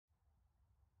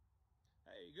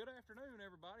Good afternoon,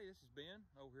 everybody. This is Ben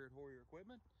over here at Warrior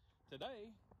Equipment. Today,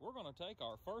 we're going to take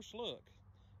our first look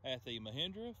at the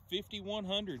Mahindra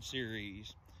 5100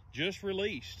 series. Just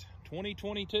released,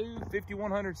 2022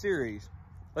 5100 series.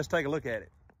 Let's take a look at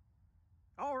it.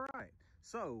 All right,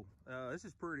 so this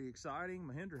is pretty exciting.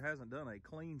 Mahindra hasn't done a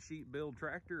clean sheet build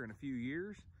tractor in a few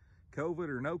years. COVID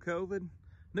or no COVID,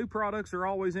 new products are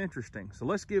always interesting. So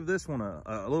let's give this one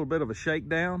a little bit of a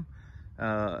shakedown.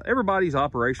 Everybody's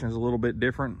operation is a little bit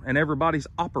different and everybody's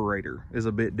operator is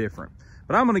a bit different,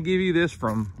 but I'm going to give you this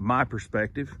from my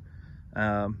perspective.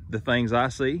 The things I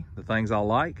see, the things I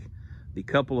like, the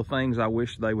couple of things I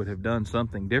wish they would have done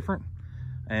something different.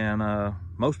 And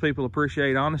most people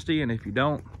appreciate honesty, and if you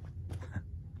don't,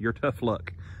 you're tough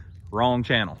luck. Wrong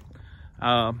channel.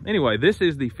 Anyway, this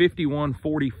is the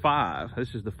 5145.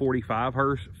 This is the 45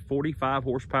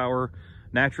 horsepower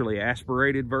naturally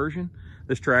aspirated version.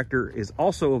 This tractor is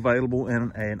also available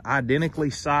in an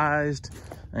identically sized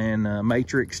and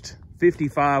matrixed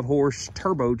 55 horse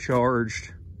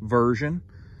turbocharged version.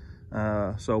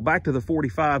 So back to the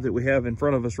 45 that we have in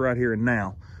front of us right here and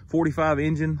now. 45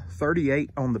 engine,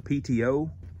 38 on the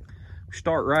PTO. We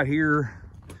start right here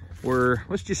where,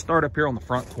 let's just start up here on the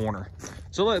front corner.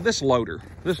 So this loader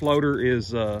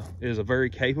is a very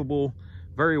capable,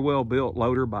 very well built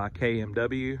loader by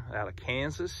KMW out of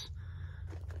Kansas.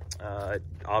 It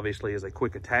obviously is a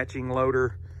quick attaching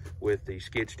loader with the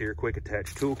skid steer quick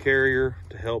attach tool carrier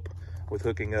to help with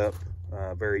hooking up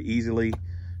very easily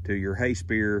to your hay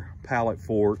spear, pallet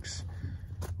forks,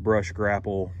 brush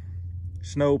grapple,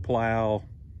 snow plow,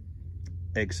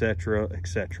 etc.,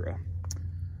 etc.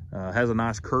 Has a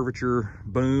nice curvature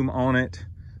boom on it,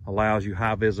 allows you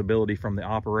high visibility from the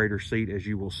operator seat, as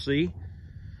you will see.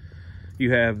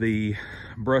 You have the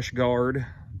brush guard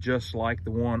just like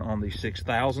the one on the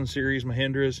 6000 series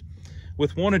Mahindras,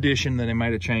 with one addition that they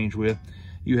made a change with.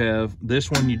 You have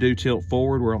this one, you do tilt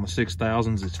forward, where on the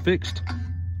 6000s it's fixed,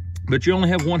 but you only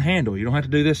have one handle. You don't have to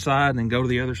do this side and then go to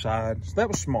the other side. So that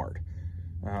was smart.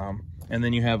 And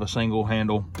then you have a single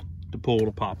handle to pull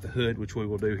to pop the hood, which we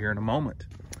will do here in a moment.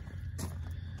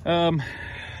 Talking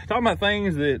about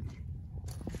things that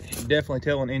you definitely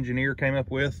tell an engineer came up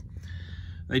with.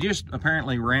 They just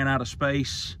apparently ran out of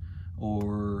space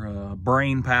or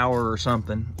brain power or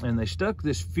something, and they stuck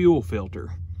this fuel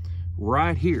filter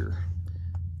right here.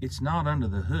 It's not under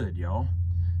the hood, y'all.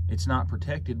 It's not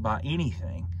protected by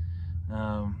anything.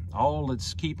 All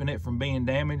that's keeping it from being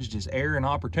damaged is air and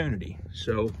opportunity.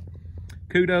 So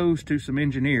kudos to some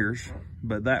engineers,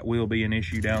 but that will be an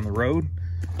issue down the road.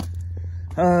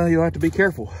 You'll have to be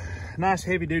careful. Nice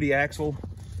heavy duty axle.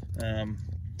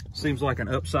 Seems like an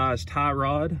upsized tie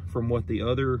rod from what the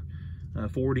other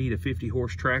 40 to 50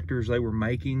 horse tractors they were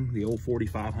making, the old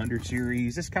 4500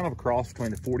 series. It's kind of a cross between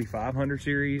the 4500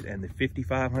 series and the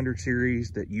 5500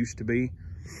 series that used to be.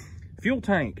 Fuel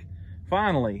tank,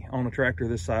 finally on a tractor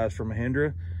this size from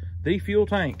Mahindra, the fuel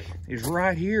tank is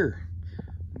right here,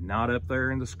 not up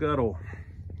there in the scuttle.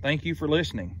 Thank you for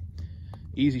listening.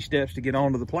 Easy steps to get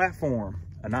onto the platform.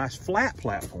 A nice flat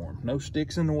platform, no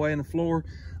sticks in the way in the floor,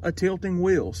 a tilting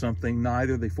wheel, something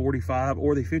neither the 45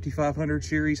 or the 5500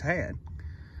 series had.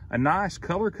 A nice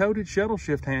color-coded shuttle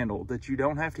shift handle that you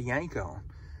don't have to yank on.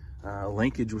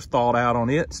 Linkage was thawed out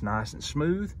on it. It's nice and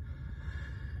smooth.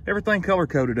 Everything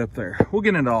color-coded up there. We'll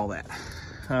get into all that.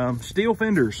 Steel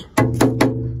fenders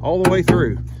all the way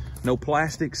through. No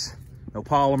plastics, no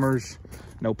polymers,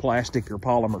 no plastic or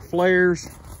polymer flares.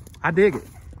 I dig it.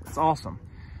 It's awesome.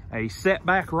 A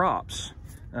setback ROPS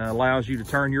allows you to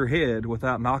turn your head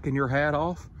without knocking your hat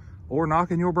off or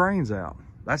knocking your brains out.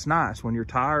 That's nice when you're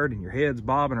tired and your head's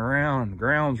bobbing around and the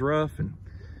ground's rough, and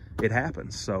it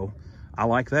happens. So I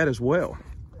like that as well.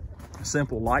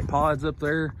 Simple light pods up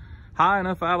there, high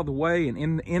enough out of the way and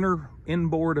in the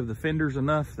inboard of the fenders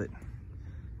enough that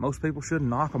most people shouldn't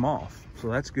knock them off. So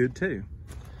that's good too.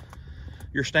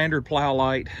 Your standard plow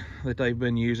light that they've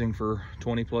been using for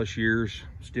 20 plus years,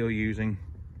 still using.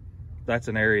 That's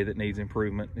an area that needs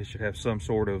improvement. It should have some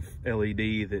sort of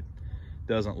LED that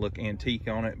doesn't look antique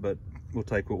on it, but we'll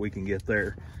take what we can get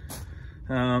there.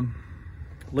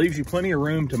 Leaves you plenty of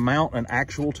room to mount an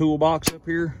actual toolbox up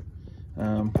here.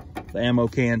 The ammo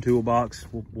can toolbox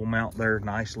will mount there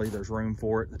nicely. There's room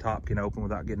for it. The top can open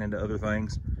without getting into other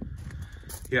things.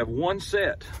 You have one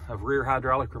set of rear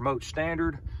hydraulic remote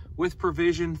standard with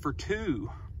provision for two.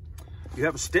 You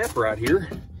have a step right here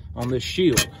on this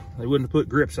shield. They wouldn't have put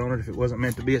grips on it if it wasn't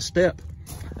meant to be a step.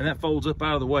 And that folds up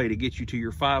out of the way to get you to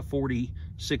your 540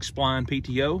 6-spline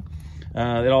PTO.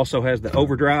 It also has the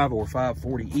overdrive or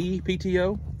 540E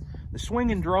PTO. The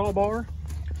swing and drawbar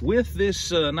with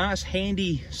this nice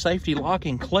handy safety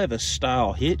locking clevis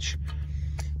style hitch.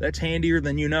 That's handier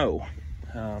than you know,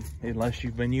 unless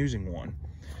you've been using one.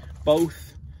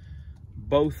 Both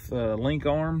link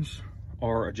arms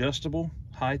are adjustable,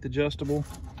 height adjustable.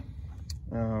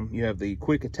 You have the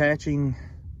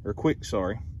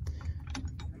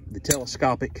the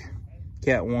telescopic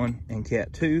Cat 1 and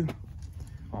Cat 2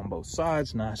 on both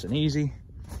sides, nice and easy.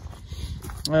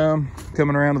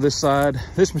 Coming around to this side,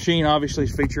 this machine obviously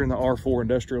is featuring the R4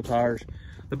 industrial tires.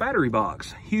 The battery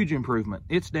box, huge improvement.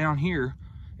 It's down here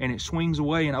and it swings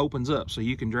away and opens up, so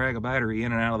you can drag a battery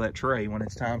in and out of that tray when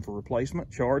it's time for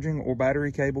replacement, charging, or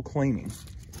battery cable cleaning.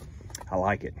 I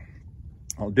like it.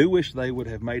 I do wish they would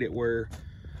have made it where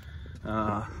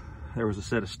there was a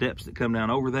set of steps that come down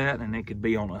over that, and it could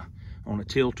be on a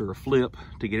tilt or a flip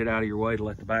to get it out of your way to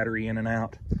let the battery in and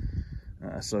out.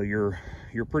 So you're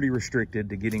pretty restricted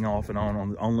to getting off and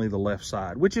on only the left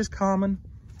side, which is common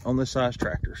on this size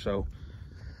tractor. So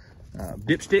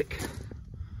dipstick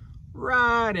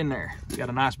right in there. You got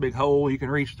a nice big hole you can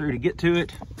reach through to get to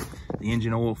it. The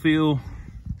engine oil fill,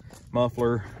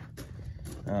 muffler,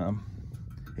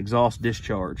 exhaust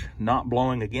discharge, not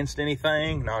blowing against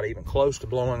anything, not even close to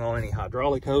blowing on any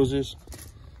hydraulic hoses.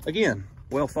 Again,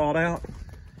 well thought out.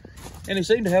 And they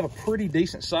seem to have a pretty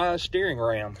decent sized steering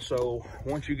ram. So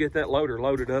once you get that loader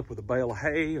loaded up with a bale of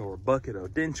hay or a bucket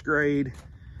of dense grade,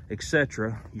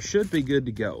 etc., you should be good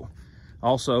to go.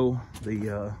 Also,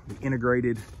 the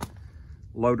integrated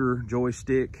loader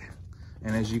joystick.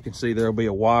 And as you can see, there'll be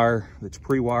a wire that's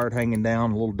pre-wired hanging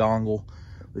down, a little dongle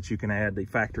that you can add the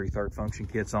factory third function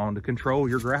kits on to control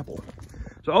your grapple.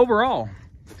 So overall,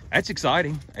 that's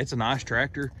exciting. It's a nice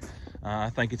tractor. I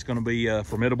think it's going to be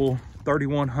formidable.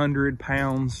 3,100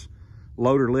 pounds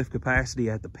loader lift capacity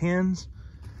at the pins,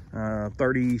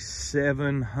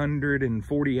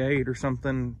 3,748 or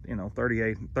something,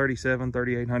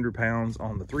 3,800 pounds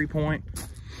on the 3-point.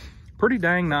 Pretty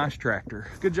dang nice tractor.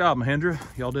 Good job, Mahindra.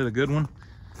 Y'all did a good one.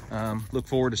 Look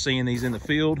forward to seeing these in the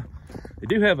field. They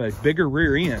do have a bigger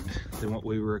rear end than what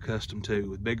we were accustomed to,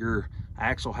 with bigger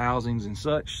axle housings and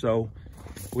such. So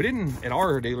we didn't, at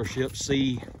our dealership,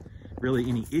 see really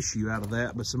any issue out of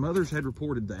that, but some others had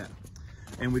reported that.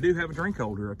 And we do have a drink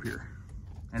holder up here,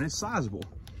 and it's sizable.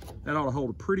 That ought to hold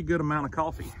a pretty good amount of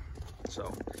coffee.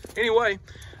 So anyway,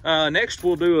 next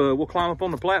we'll climb up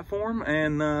on the platform,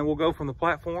 and we'll go from the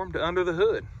platform to under the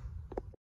hood.